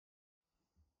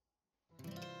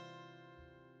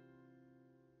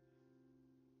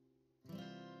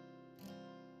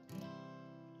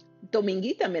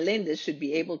Dominguita Melendez should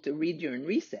be able to read during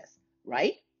recess,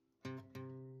 right?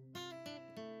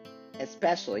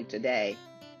 Especially today.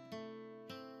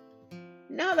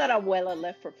 Now that Abuela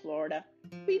left for Florida,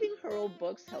 reading her old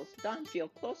books helps Dawn feel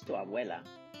close to Abuela.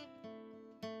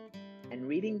 And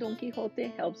reading Don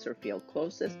Quixote helps her feel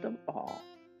closest of all.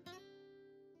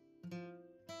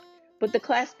 But the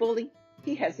class bully,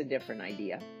 he has a different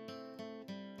idea.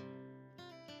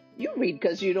 You read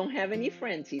because you don't have any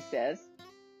friends, he says.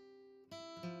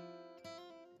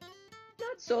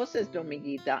 Not so, says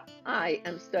Dominguita. I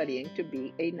am studying to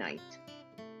be a knight.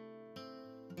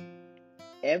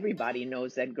 Everybody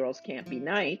knows that girls can't be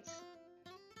knights.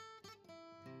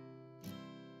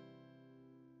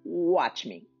 Watch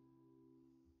me.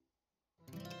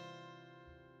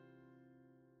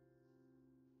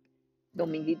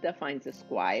 Dominguita finds a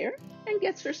squire and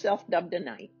gets herself dubbed a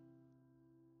knight.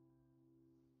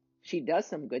 She does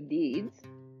some good deeds,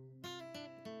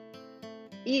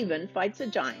 even fights a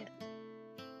giant.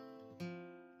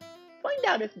 Find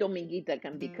out if Dominguita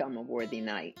can become a worthy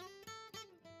knight.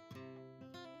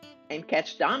 And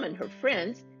catch Dom and her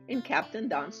friends in Captain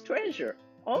Don's Treasure,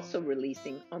 also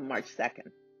releasing on March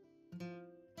 2nd.